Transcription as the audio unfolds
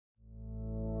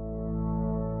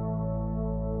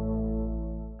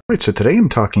Right, so today I'm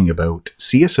talking about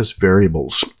CSS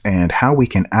variables and how we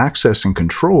can access and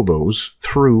control those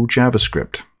through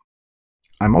JavaScript.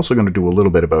 I'm also going to do a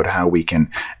little bit about how we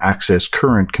can access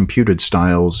current computed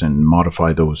styles and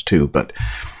modify those too, but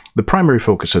the primary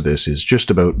focus of this is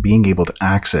just about being able to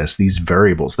access these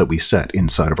variables that we set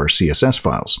inside of our CSS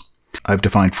files. I've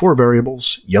defined 4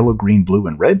 variables, yellow, green, blue,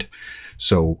 and red,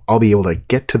 so I'll be able to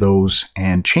get to those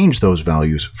and change those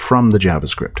values from the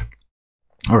JavaScript.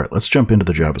 All right, let's jump into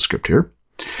the JavaScript here.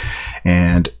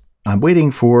 And I'm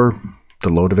waiting for the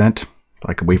load event.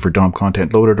 I could wait for DOM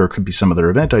content loaded, or it could be some other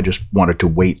event. I just wanted to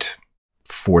wait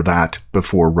for that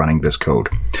before running this code.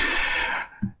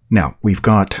 Now, we've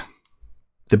got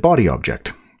the body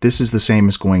object. This is the same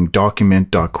as going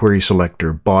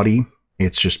document.querySelector body.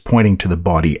 It's just pointing to the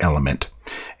body element.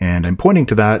 And I'm pointing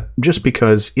to that just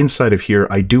because inside of here,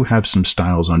 I do have some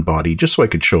styles on body, just so I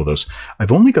could show those.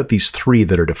 I've only got these 3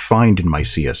 that are defined in my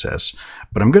CSS,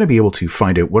 but I'm going to be able to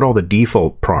find out what all the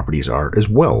default properties are as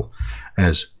well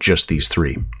as just these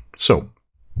 3. So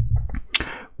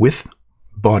with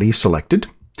body selected,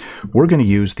 we're going to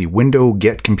use the window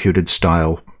get computed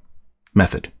style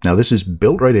method. Now this is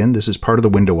built right in. This is part of the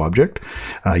window object.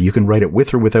 You can write it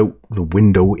with or without the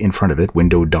window in front of it,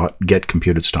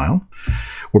 window.getComputedStyle.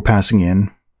 We're passing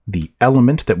in the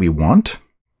element that we want,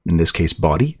 in this case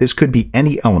body. This could be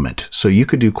any element. So you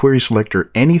could do query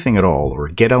selector anything at all, or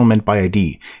get element by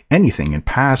ID, anything, and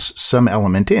pass some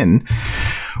element in.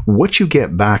 What you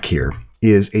get back here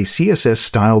is a CSS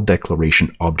style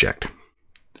declaration object.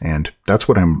 And that's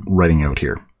what I'm writing out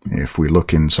here. If we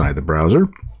look inside the browser,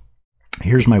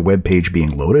 here's my web page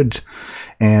being loaded,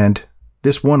 and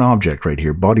this one object right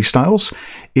here, body styles,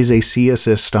 is a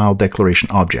CSS style declaration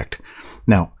object.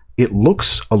 Now, it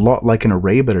looks a lot like an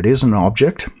array, but it is an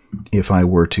object. If I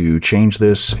were to change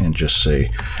this and just say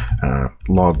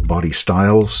log body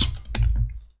styles,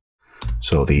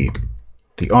 so the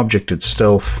object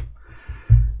itself,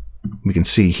 we can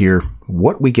see here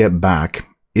what we get back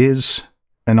is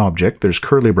an object. There's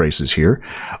curly braces here.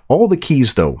 All the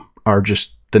keys, though, are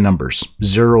just the numbers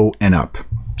 0 and up.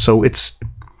 So it's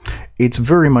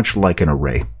very much like an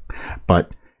array,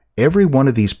 but every one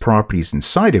of these properties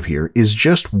inside of here is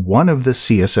just one of the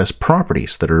CSS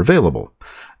properties that are available.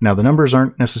 Now the numbers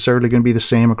aren't necessarily going to be the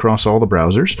same across all the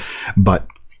browsers, but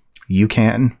you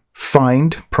can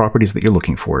find properties that you're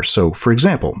looking for. So for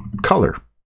example, color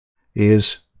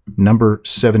is number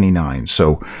 79.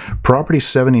 So property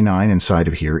 79 inside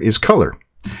of here is color.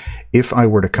 If I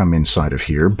were to come inside of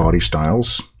here, body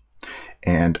styles,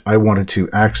 and I wanted to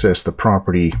access the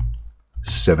property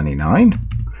 79,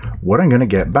 what I'm going to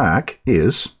get back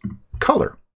is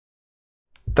color.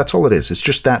 That's all it is. It's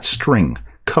just that string,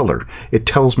 color. It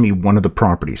tells me one of the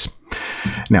properties.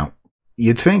 Now,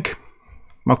 you'd think,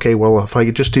 okay, well, if I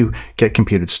could just do get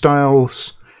computed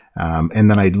styles, and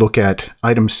then I'd look at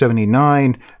item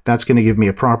 79, that's going to give me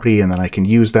a property, and then I can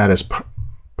use that as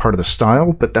part of the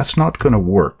style, but that's not going to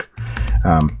work.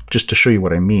 Just to show you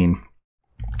what I mean,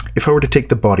 if I were to take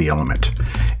the body element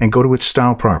and go to its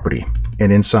style property,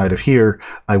 and inside of here,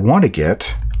 I want to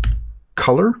get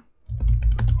color,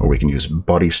 or we can use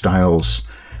body styles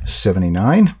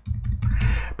 79.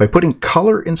 By putting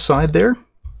color inside there,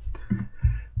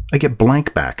 I get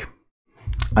blank back.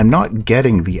 I'm not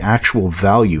getting the actual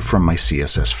value from my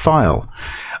CSS file.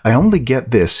 I only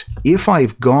get this if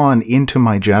I've gone into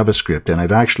my JavaScript and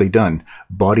I've actually done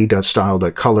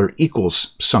body.style.color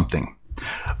equals something.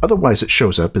 Otherwise, it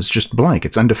shows up as just blank.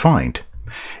 It's undefined.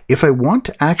 If I want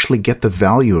to actually get the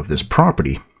value of this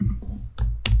property,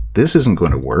 this isn't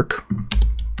going to work.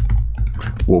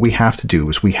 What we have to do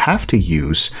is we have to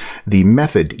use the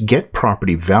method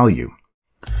getPropertyValue.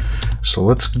 So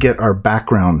let's get our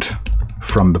background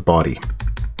from the body.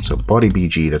 So body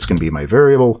BG, that's going to be my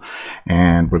variable,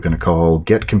 and we're going to call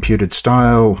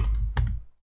getComputedStyle.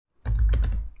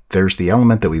 There's the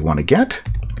element that we want to get,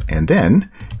 and then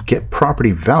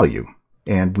getPropertyValue,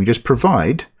 and we just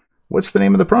provide what's the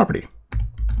name of the property.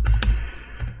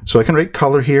 So I can write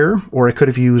color here, or I could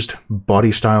have used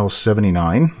body style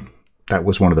 79. That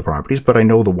was one of the properties, but I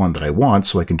know the one that I want,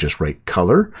 so I can just write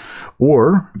color,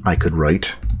 or I could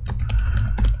write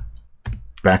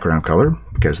background color,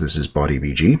 because this is body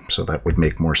BG, so that would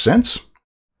make more sense.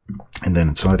 And then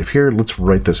inside of here, let's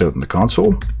write this out in the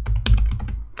console.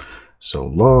 So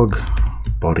log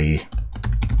body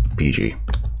BG.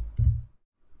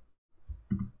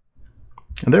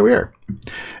 And there we are.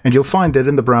 And you'll find that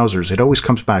in the browsers, it always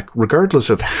comes back, regardless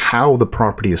of how the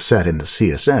property is set in the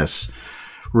CSS.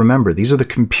 Remember, these are the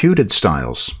computed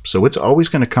styles, so it's always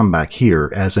going to come back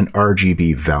here as an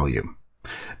RGB value.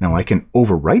 Now I can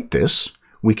overwrite this.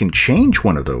 We can change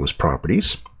one of those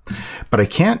properties But I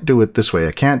can't do it this way.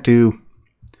 I can't do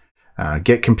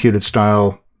get computed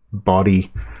style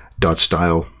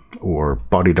body.style or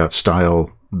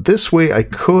body.style. This way I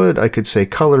could say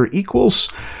color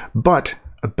equals, but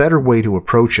a better way to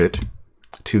approach it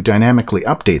to dynamically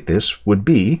update this would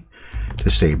be to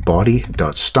say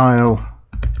body.style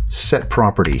set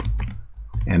property.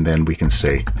 And then we can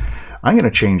say, I'm going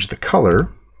to change the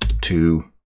color to,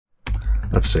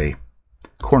 let's say,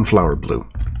 cornflower blue.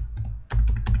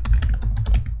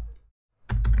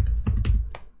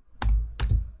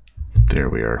 There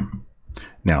we are.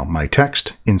 Now my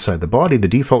text inside the body, the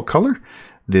default color,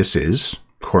 this is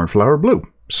cornflower blue.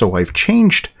 So I've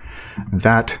changed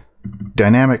that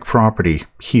dynamic property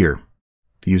here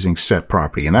using set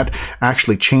property, and that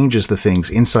actually changes the things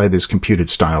inside this computed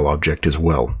style object as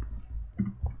well.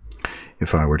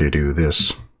 If I were to do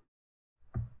this,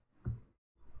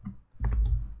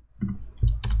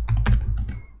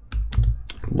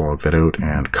 log that out,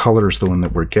 and color is the one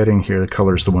that we're getting here.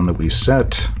 Color is the one that we've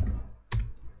set.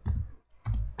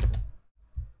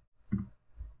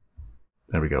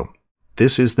 There we go.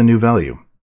 This is the new value.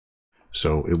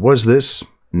 So it was this,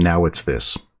 now it's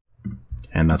this.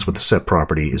 And that's what the set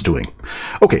property is doing.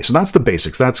 Okay, so that's the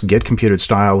basics. That's get computed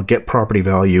style, get property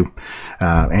value,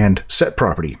 and set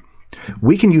property.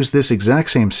 We can use this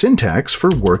exact same syntax for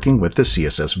working with the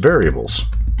CSS variables.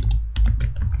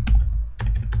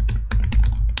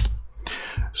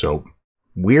 So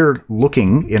we're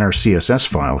looking in our CSS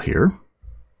file here.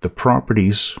 The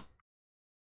properties,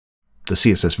 the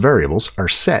CSS variables, are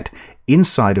set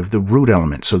inside of the root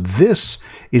element. So this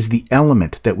is the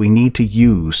element that we need to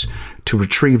use to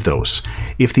retrieve those.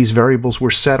 If these variables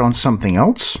were set on something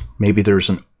else, maybe there's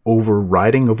an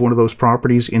overriding of one of those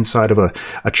properties inside of a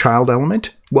child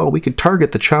element, well, we could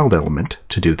target the child element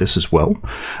to do this as well.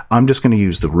 I'm just going to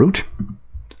use the root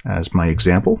as my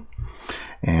example,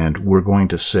 and we're going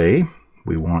to say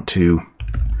we want to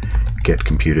get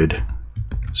computed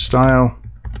style,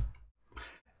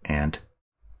 and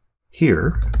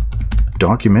here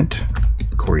document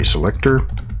query selector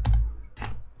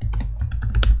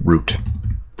root.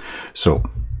 So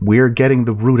we're getting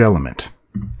the root element.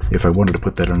 If I wanted to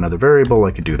put that in another variable,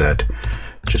 I could do that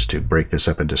just to break this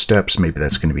up into steps. Maybe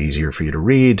that's going to be easier for you to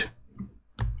read.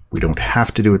 We don't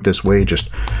have to do it this way, just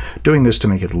doing this to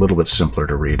make it a little bit simpler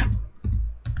to read.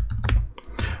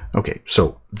 Okay,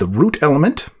 so the root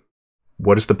element,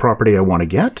 what is the property I want to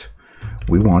get?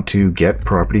 We want to get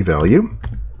property value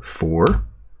for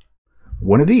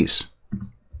one of these.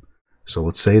 So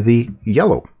let's say the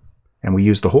yellow. And we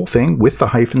use the whole thing with the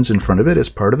hyphens in front of it as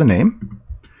part of the name.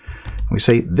 We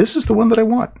say, this is the one that I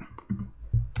want.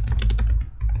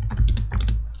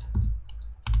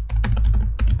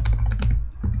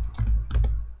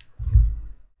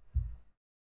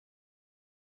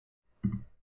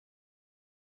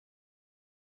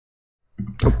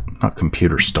 Oh, not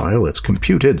computer style, it's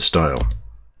computed style.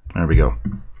 There we go.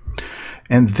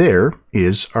 And there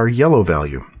is our yellow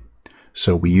value.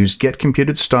 So we use get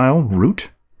computed style root.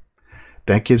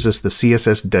 That gives us the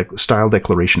CSS style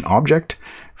declaration object.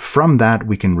 From that,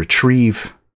 we can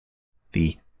retrieve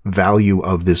the value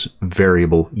of this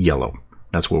variable yellow.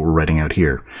 That's what we're writing out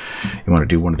here. You want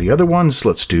to do one of the other ones?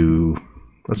 Let's do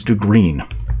green.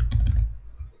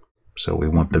 So we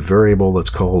want the variable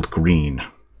that's called green.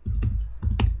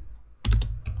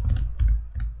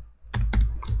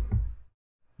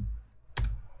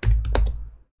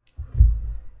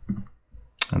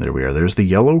 And there we are. There's the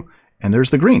yellow and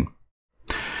there's the green.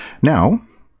 Now,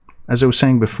 as I was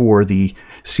saying before, the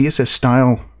CSS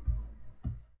style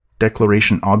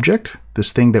declaration object,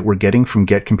 this thing that we're getting from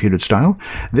get computed style,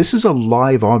 this is a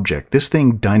live object. This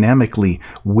thing dynamically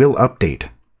will update.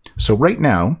 So right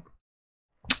now,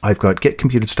 I've got get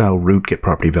computed style root, get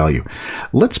property value.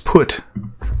 Let's put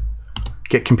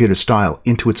get computed style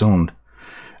into its own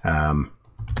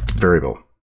variable.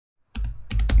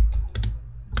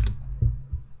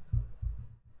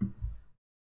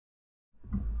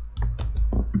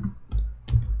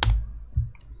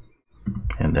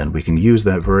 And then we can use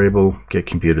that variable, get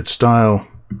computed style,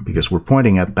 because we're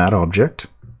pointing at that object.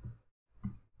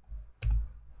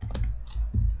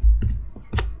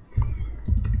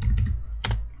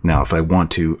 Now, if I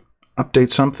want to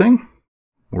update something,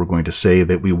 we're going to say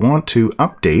that we want to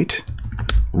update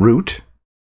root,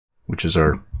 which is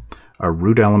our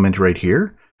root element right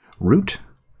here,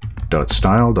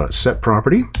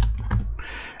 root.style.setProperty.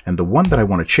 And the one that I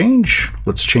want to change,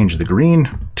 let's change the green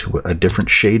to a different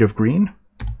shade of green.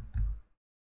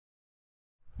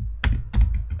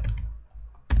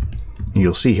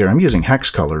 You'll see here I'm using hex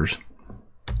colors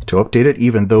to update it,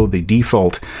 even though the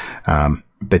default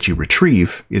that you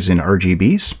retrieve is in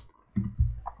RGBs,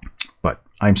 but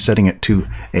I'm setting it to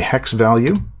a hex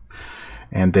value.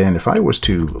 And then if I was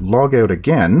to log out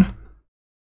again,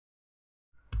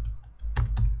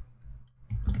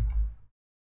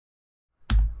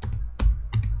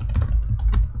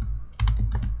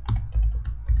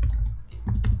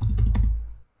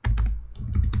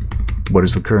 what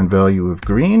is the current value of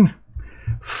green?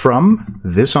 From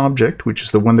this object, which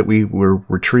is the one that we were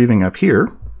retrieving up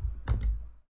here.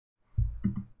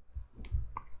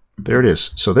 There it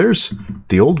is. So there's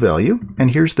the old value,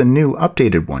 and here's the new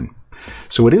updated one.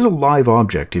 So it is a live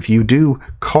object. If you do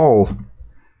call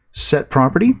set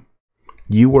property,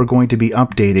 you are going to be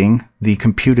updating the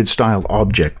computed style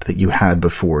object that you had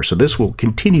before. So this will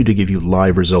continue to give you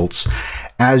live results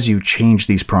as you change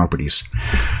these properties.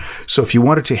 So if you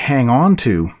wanted to hang on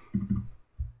to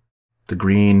the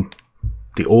green,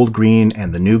 the old green,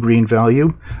 and the new green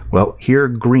value, well, here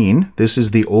green, this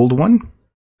is the old one.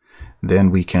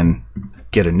 Then we can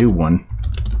get a new one.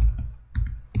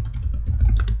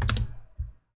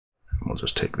 We'll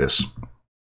just take this.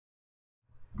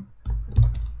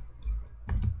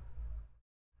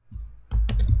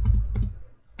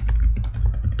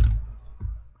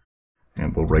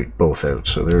 And we'll write both out.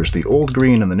 So there's the old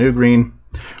green and the new green.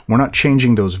 We're not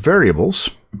changing those variables,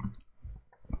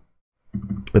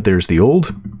 but there's the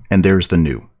old and there's the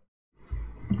new.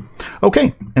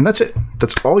 Okay, and that's it.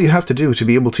 That's all you have to do to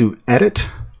be able to edit,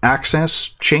 access,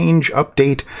 change,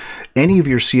 update any of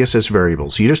your CSS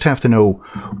variables. You just have to know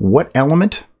what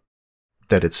element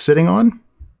that it's sitting on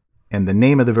and the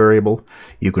name of the variable.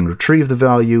 You can retrieve the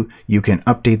value, you can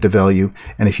update the value,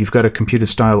 and if you've got a computed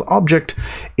style object,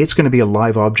 it's going to be a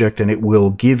live object and it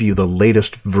will give you the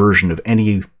latest version of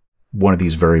any one of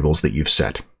these variables that you've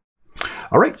set.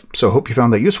 All right, so I hope you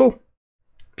found that useful.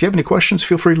 If you have any questions,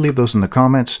 feel free to leave those in the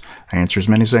comments. I answer as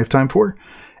many as I have time for.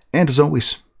 And as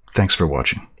always, thanks for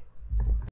watching.